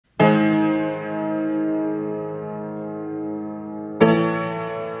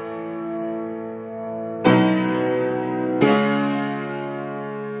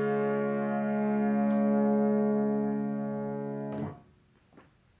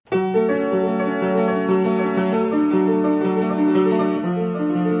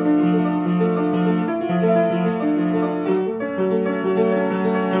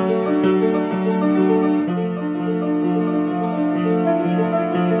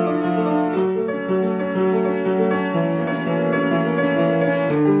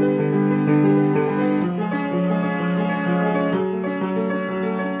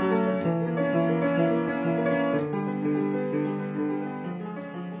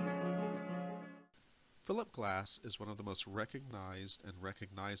Philip Glass is one of the most recognized and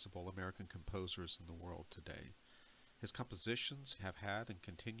recognizable American composers in the world today. His compositions have had and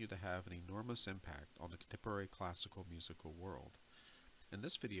continue to have an enormous impact on the contemporary classical musical world. In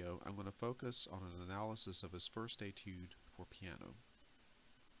this video, I'm going to focus on an analysis of his first etude for piano.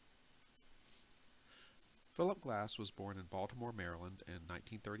 Philip Glass was born in Baltimore, Maryland in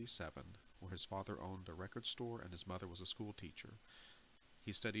 1937, where his father owned a record store and his mother was a school teacher.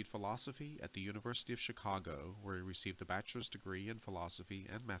 He studied philosophy at the University of Chicago, where he received a bachelor's degree in philosophy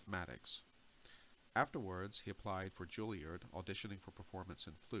and mathematics. Afterwards, he applied for Juilliard, auditioning for performance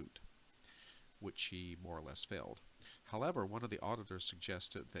in flute, which he more or less failed. However, one of the auditors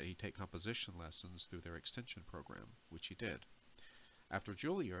suggested that he take composition lessons through their extension program, which he did. After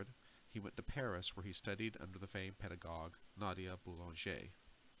Juilliard, he went to Paris, where he studied under the famed pedagogue Nadia Boulanger.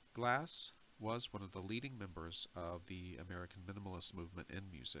 Glass was one of the leading members of the American minimalist movement in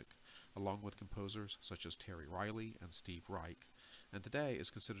music, along with composers such as Terry Riley and Steve Reich, and today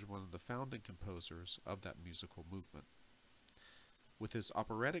is considered one of the founding composers of that musical movement. With his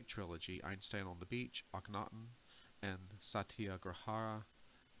operatic trilogy, Einstein on the Beach, Akhenaten, and Satyagraha,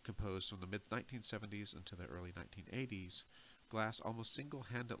 composed from the mid-1970s into the early 1980s, Glass almost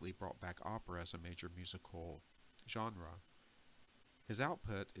single-handedly brought back opera as a major musical genre. His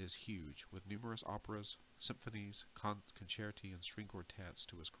output is huge, with numerous operas, symphonies, concerti, and string quartets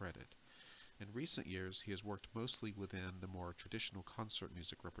to his credit. In recent years, he has worked mostly within the more traditional concert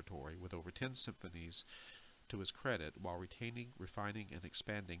music repertory, with over 10 symphonies to his credit, while retaining, refining, and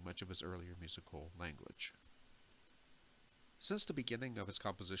expanding much of his earlier musical language. Since the beginning of his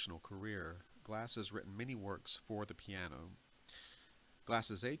compositional career, Glass has written many works for the piano.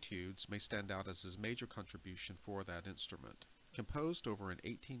 Glass's etudes may stand out as his major contribution for that instrument. Composed over an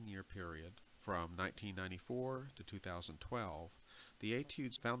 18-year period, from 1994 to 2012, the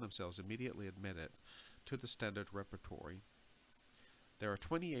etudes found themselves immediately admitted to the standard repertory. There are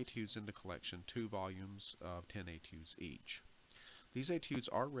 20 etudes in the collection, 2 volumes of 10 etudes each. These etudes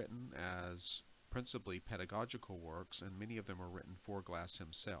are written as principally pedagogical works, and many of them are written for Glass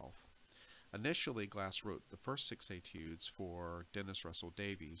himself. Initially, Glass wrote the first 6 etudes for Dennis Russell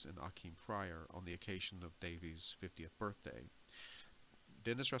Davies and Achim Freyer on the occasion of Davies' 50th birthday.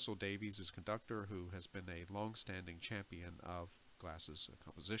 Dennis Russell Davies is a conductor who has been a long-standing champion of Glass's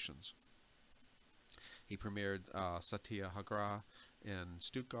compositions. He premiered Satyagraha in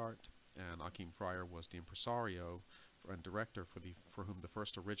Stuttgart, and Achim Freyer was the impresario and director for whom the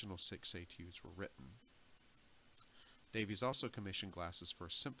first original 6 etudes were written. Davies also commissioned Glass's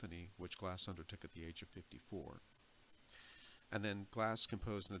first symphony, which Glass undertook at the age of 54. And then Glass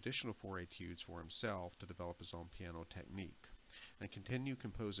composed an additional 4 etudes for himself to develop his own piano technique, and continued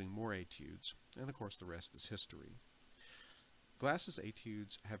composing more etudes, and of course the rest is history. Glass's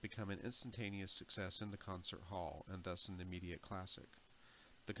etudes have become an instantaneous success in the concert hall, and thus an immediate classic.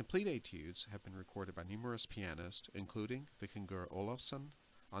 The complete etudes have been recorded by numerous pianists, including Vikingur Olafsson,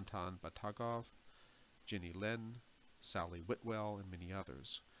 Anton Batagov, Jenny Lind, Sally Whitwell, and many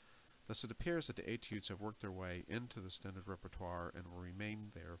others. Thus it appears that the etudes have worked their way into the standard repertoire and will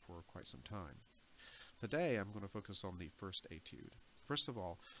remain there for quite some time. Today I'm going to focus on the first etude. First of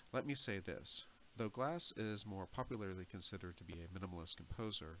all, let me say this. Though Glass is more popularly considered to be a minimalist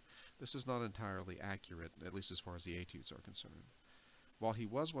composer, this is not entirely accurate, at least as far as the etudes are concerned. While he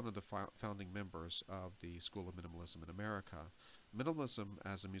was one of the founding members of the School of Minimalism in America, minimalism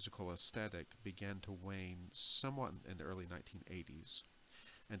as a musical aesthetic began to wane somewhat in the early 1980s,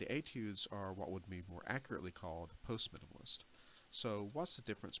 and the etudes are what would be more accurately called post-minimalist. So what's the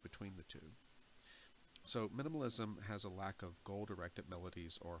difference between the two? So minimalism has a lack of goal-directed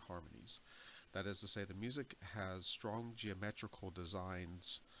melodies or harmonies. That is to say, the music has strong geometrical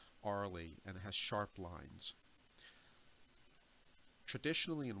designs orally, and it has sharp lines.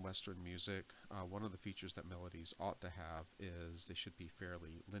 Traditionally in Western music, one of the features that melodies ought to have is they should be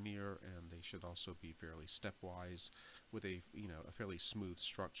fairly linear, and they should also be fairly stepwise with a fairly smooth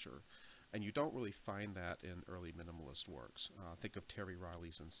structure. And you don't really find that in early minimalist works. Think of Terry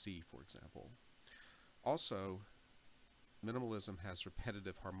Riley's in C, for example. Also, minimalism has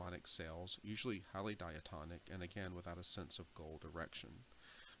repetitive harmonic scales, usually highly diatonic, and again without a sense of goal direction.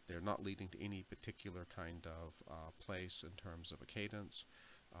 They're not leading to any particular kind of place in terms of a cadence,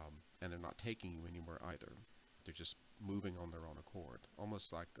 and they're not taking you anywhere either. They're just moving on their own accord,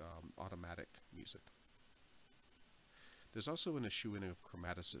 almost like automatic music. There's also an eschewing of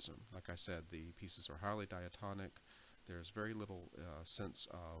chromaticism. Like I said, the pieces are highly diatonic. There's very little sense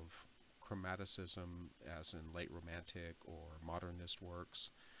of chromaticism as in late romantic or modernist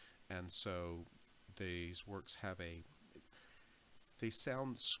works, and so these works have they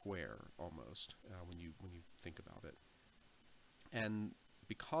sound square almost when you think about it. And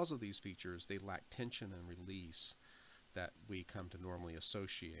because of these features, they lack tension and release that we come to normally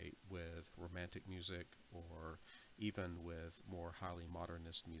associate with romantic music or even with more highly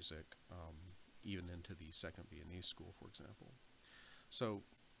modernist music, even into the Second Viennese School, for example. So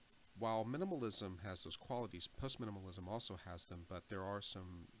while minimalism has those qualities, post-minimalism also has them, but there are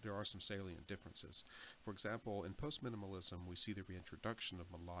some salient differences. For example, in post-minimalism, we see the reintroduction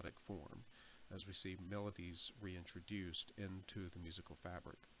of melodic form, as we see melodies reintroduced into the musical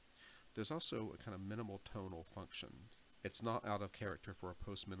fabric. There's also a kind of minimal tonal function. It's not out of character for a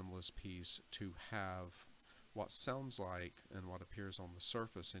post-minimalist piece to have what sounds like, and what appears on the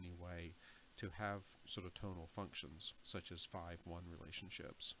surface anyway, to have sort of tonal functions, such as 5-1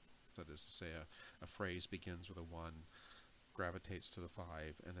 relationships. That is to say, a phrase begins with a 1, gravitates to the 5,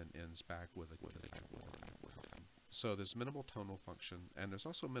 and then ends back with a 1. So there's minimal tonal function, and there's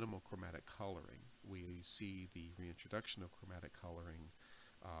also minimal chromatic coloring. We see the reintroduction of chromatic coloring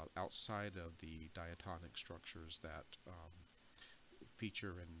outside of the diatonic structures that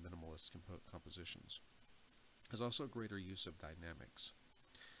feature in minimalist compositions. There's also greater use of dynamics,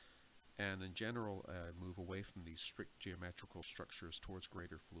 and in general move away from these strict geometrical structures towards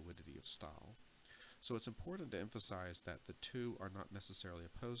greater fluidity of style. So it's important to emphasize that the two are not necessarily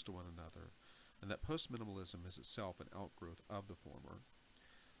opposed to one another, and that post-minimalism is itself an outgrowth of the former.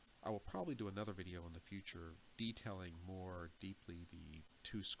 I will probably do another video in the future detailing more deeply the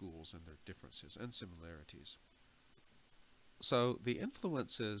two schools and their differences and similarities. So the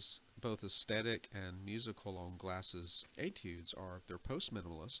influences, both aesthetic and musical, on Glass's etudes are they're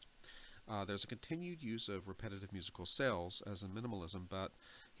post-minimalist. There's a continued use of repetitive musical scales as in minimalism, but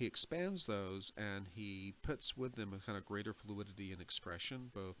he expands those and he puts with them a kind of greater fluidity and expression,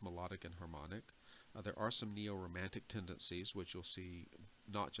 both melodic and harmonic. There are some neo-romantic tendencies, which you'll see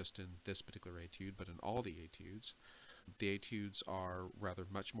not just in this particular etude, but in all the etudes. The etudes are rather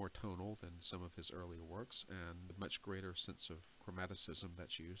much more tonal than some of his earlier works, and a much greater sense of chromaticism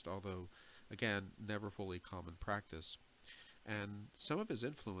that's used, although, again, never fully common practice. And some of his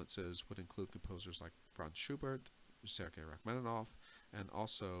influences would include composers like Franz Schubert, Sergei Rachmaninoff, and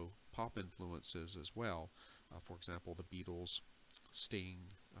also pop influences as well, for example, the Beatles, Sting,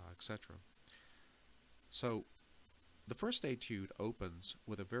 etc. So the first etude opens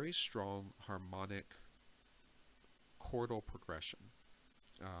with a very strong harmonic chordal progression.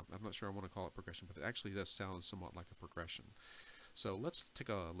 I'm not sure I want to call it progression, but it actually does sound somewhat like a progression. So let's take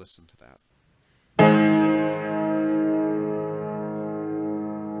a listen to that.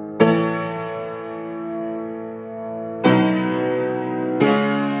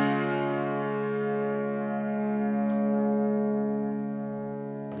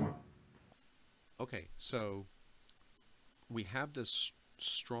 Okay, so we have this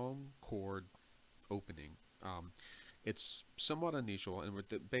strong chord opening. It's somewhat unusual, and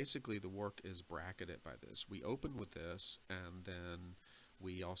basically the work is bracketed by this. We open with this, and then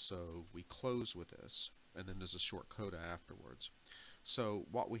we close with this, and then there's a short coda afterwards. So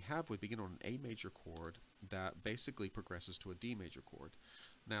what we begin on an A major chord that basically progresses to a D major chord.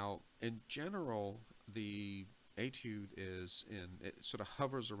 Now, in general, the etude it sort of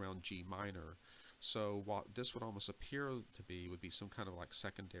hovers around G minor. So what this would almost appear to be would be some kind of like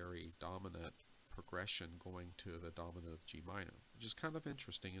secondary dominant progression going to the dominant of G minor, which is kind of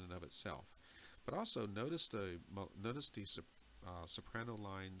interesting in and of itself. But also notice the soprano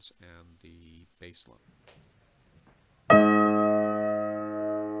lines and the bass line.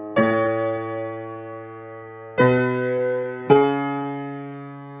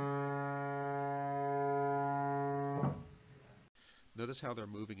 Notice how they're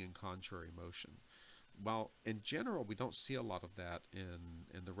moving in contrary motion. While in general we don't see a lot of that in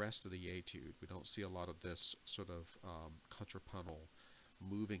the rest of the etude. We don't see a lot of this sort of contrapuntal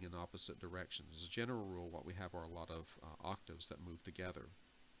moving in opposite directions. As a general rule, what we have are a lot of octaves that move together.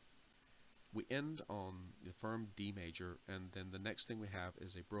 We end on the firm D major, and then the next thing we have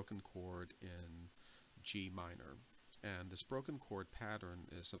is a broken chord in G minor. And this broken chord pattern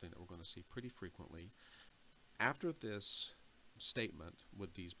is something that we're going to see pretty frequently. After this statement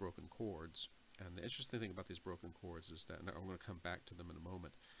with these broken chords, and the interesting thing about these broken chords is that, and I'm going to come back to them in a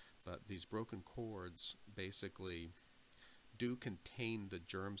moment, but these broken chords basically do contain the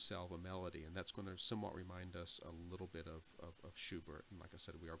germ cell of a melody, and that's going to somewhat remind us a little bit of Schubert, and like I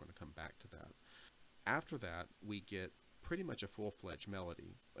said, we are going to come back to that. After that, we get pretty much a full-fledged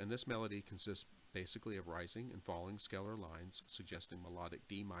melody, and this melody consists basically of rising and falling scalar lines suggesting melodic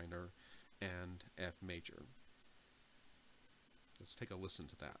D minor and F major. Let's take a listen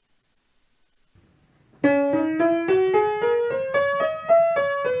to that.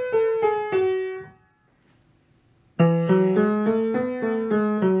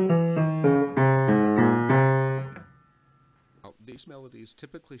 these melodies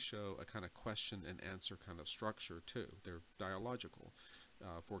typically show a kind of question and answer kind of structure too. They're dialogical.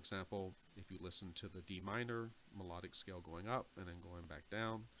 For example, if you listen to the D minor melodic scale going up and then going back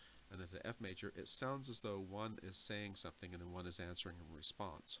down, and then the F major, it sounds as though one is saying something and then one is answering in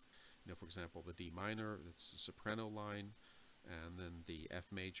response. For example, the D minor, it's a soprano line, and then the F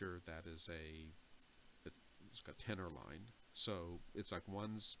major, that is it's got tenor line. So it's like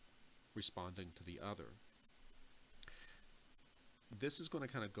one's responding to the other. This is going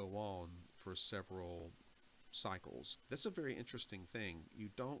to kind of go on for several cycles. That's a very interesting thing. You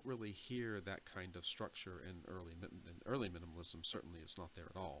don't really hear that kind of structure in early minimalism. Certainly it's not there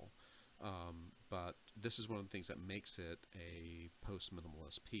at all. But this is one of the things that makes it a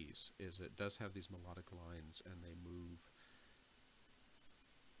post-minimalist piece, is it does have these melodic lines and they move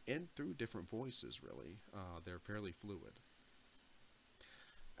in through different voices, really. They're fairly fluid.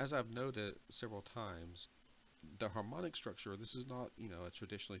 As I've noted several times, the harmonic structure, this is not, a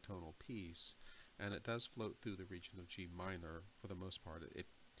traditionally tonal piece, and it does float through the region of G minor for the most part.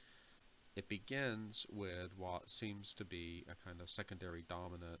 It begins with what seems to be a kind of secondary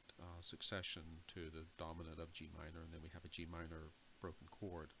dominant succession to the dominant of G minor, and then we have a G minor broken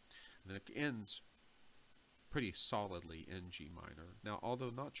chord. And then it ends pretty solidly in G minor. Now,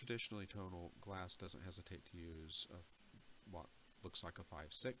 although not traditionally tonal, Glass doesn't hesitate to use what looks like a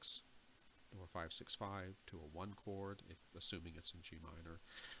 5/6 or 5/6/5 to a 1 chord, assuming it's in G minor.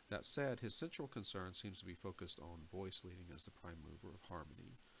 That said, his central concern seems to be focused on voice leading as the prime mover of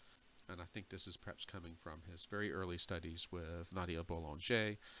harmony. And I think this is perhaps coming from his very early studies with Nadia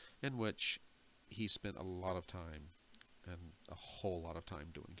Boulanger, in which he spent a lot of time, and a whole lot of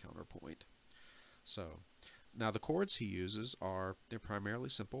time, doing counterpoint. So, now the chords he uses they're primarily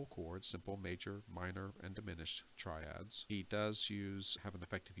simple chords, simple major, minor, and diminished triads. He does have an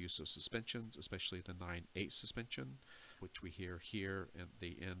effective use of suspensions, especially the 9/8 suspension, which we hear here at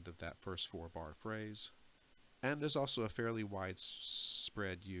the end of that first 4-bar phrase. And there's also a fairly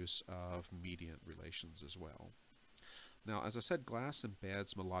widespread use of mediant relations as well. Now, as I said, Glass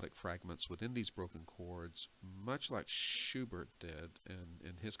embeds melodic fragments within these broken chords, much like Schubert did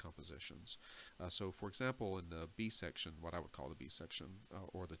in his compositions. So, for example, in the B section, what I would call the B section,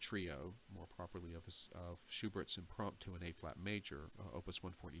 or the trio, more properly, of Schubert's Impromptu in A-flat major, Opus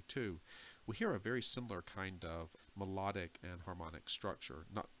 142, we hear a very similar kind of melodic and harmonic structure.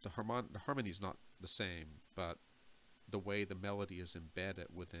 The harmony is not the same, but the way the melody is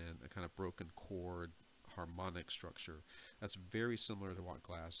embedded within a kind of broken chord harmonic structure, that's very similar to what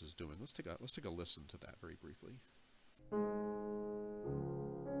Glass is doing. Let's take a listen to that very briefly.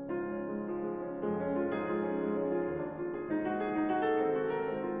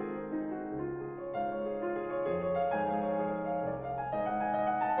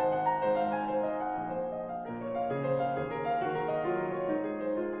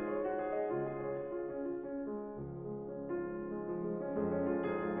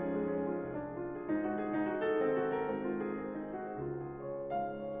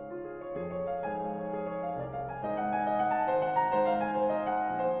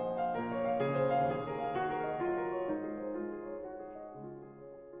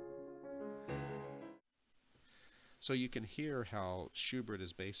 So you can hear how Schubert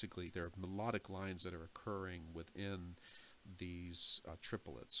is basically, there are melodic lines that are occurring within these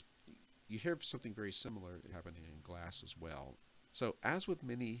triplets. You hear something very similar happening in Glass as well. So as with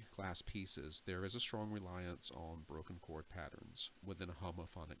many Glass pieces, there is a strong reliance on broken chord patterns within a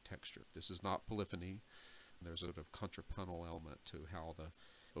homophonic texture. This is not polyphony. There's a sort of contrapuntal element to how the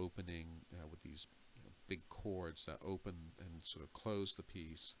opening with these big chords that open and sort of close the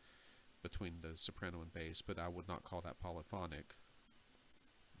piece between the soprano and bass, but I would not call that polyphonic.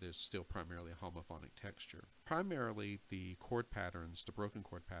 There's still primarily a homophonic texture. Primarily, the chord patterns, the broken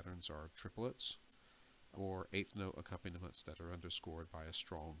chord patterns, are triplets or eighth note accompaniments that are underscored by a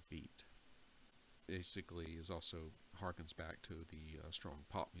strong beat. Basically, is also harkens back to the strong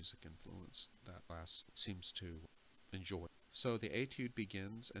pop music influence that Glass seems to enjoy. So the etude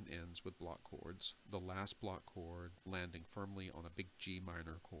begins and ends with block chords, the last block chord landing firmly on a big G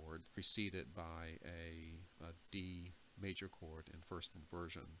minor chord, preceded by a D major chord in first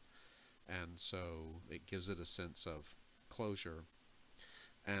inversion. And so it gives it a sense of closure.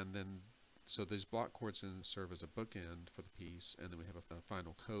 And then, so these block chords then serve as a bookend for the piece, and then we have a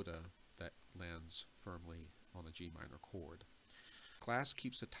final coda that lands firmly on a G minor chord. Glass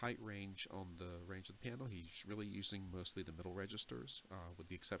keeps a tight range on the range of the piano. He's really using mostly the middle registers, with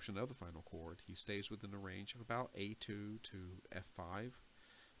the exception of the final chord. He stays within a range of about A2 to F5,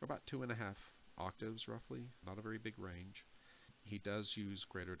 or about 2.5 octaves roughly, not a very big range. He does use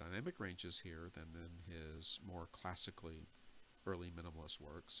greater dynamic ranges here than in his more classically early minimalist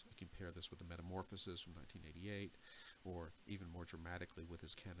works. I compare this with the Metamorphoses from 1988, or even more dramatically with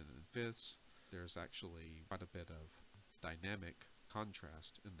his Canon and Fifths. There's actually quite a bit of dynamic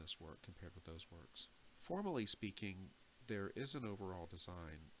contrast in this work compared with those works. Formally speaking, there is an overall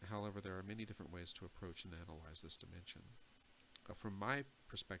design. However, there are many different ways to approach and analyze this dimension. From my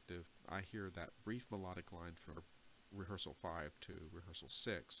perspective, I hear that brief melodic line from rehearsal 5 to rehearsal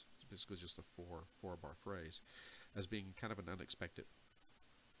 6, it's basically just a four-bar phrase, as being kind of an unexpected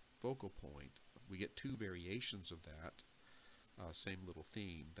focal point. We get two variations of that same little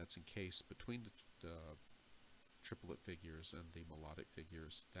theme that's encased between the triplet figures and the melodic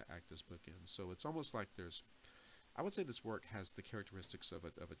figures that act as bookends. So it's almost like there's, I would say this work has the characteristics of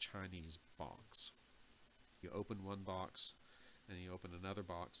a Chinese box. You open one box, and you open another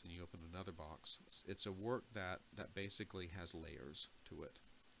box, and you open another box. It's a work that basically has layers to it,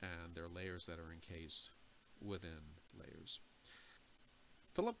 and there are layers that are encased within layers.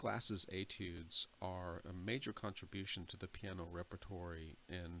 Philip Glass's Etudes are a major contribution to the piano repertory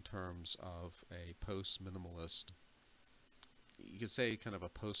in terms of a post-minimalist, you could say kind of a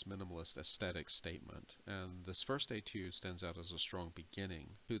post-minimalist aesthetic statement. And this first Etude stands out as a strong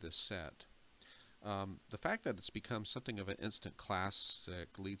beginning to this set. The fact that it's become something of an instant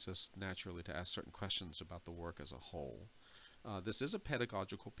classic leads us naturally to ask certain questions about the work as a whole. This is a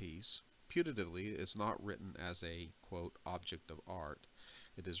pedagogical piece. Putatively, it's not written as a, quote, object of art.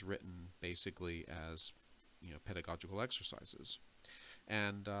 It is written basically as, pedagogical exercises.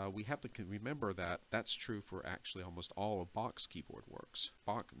 And we have to remember that that's true for actually almost all of Bach's keyboard works.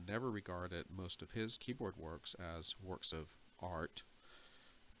 Bach never regarded most of his keyboard works as works of art,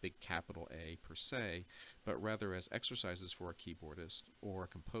 big capital A per se, but rather as exercises for a keyboardist or a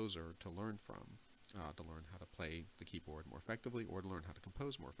composer to learn from, to learn how to play the keyboard more effectively or to learn how to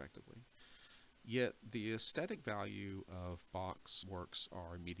compose more effectively. Yet the aesthetic value of Bach's works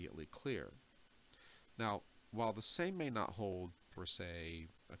are immediately clear. Now, while the same may not hold for, say,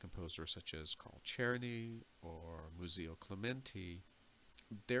 a composer such as Carl Czerny or Muzio Clementi,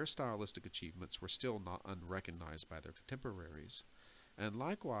 their stylistic achievements were still not unrecognized by their contemporaries. And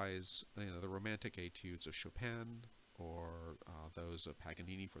likewise, the Romantic Etudes of Chopin or those of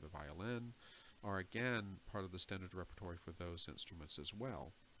Paganini for the violin are again part of the standard repertory for those instruments as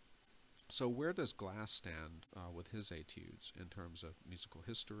well. So where does Glass stand with his Etudes in terms of musical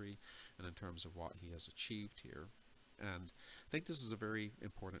history and in terms of what he has achieved here? And I think this is a very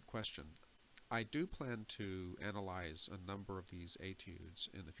important question. I do plan to analyze a number of these Etudes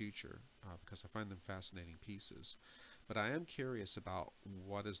in the future because I find them fascinating pieces. But I am curious about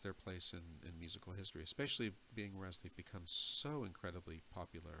what is their place in musical history, especially being as they've become so incredibly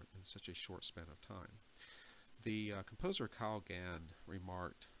popular in such a short span of time. The composer Kyle Gann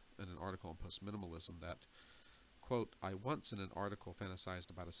remarked in an article on post-minimalism that, quote, "I once in an article fantasized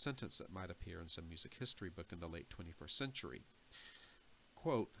about a sentence that might appear in some music history book in the late 21st century.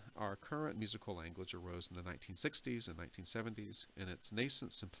 Quote, our current musical language arose in the 1960s and 1970s. In its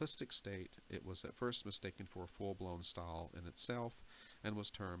nascent simplistic state, it was at first mistaken for a full-blown style in itself and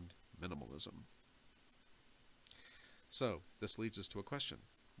was termed minimalism." So, this leads us to a question,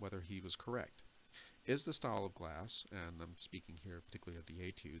 whether he was correct. Is the style of Glass, and I'm speaking here particularly of the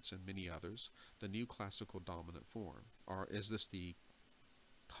Etudes and many others, the new classical dominant form? Or is this the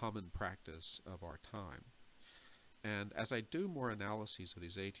common practice of our time? And as I do more analyses of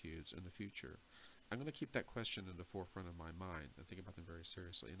these Etudes in the future, I'm going to keep that question in the forefront of my mind and think about them very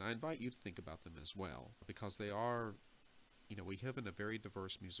seriously. And I invite you to think about them as well, because they are, we live in a very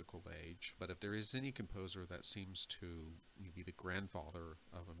diverse musical age, but if there is any composer that seems to be the grandfather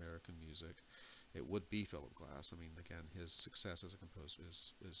of American music, it would be Philip Glass. I mean, again, his success as a composer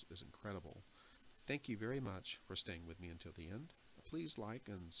is incredible. Thank you very much for staying with me until the end. Please like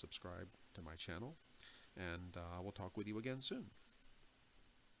and subscribe to my channel, and I will talk with you again soon.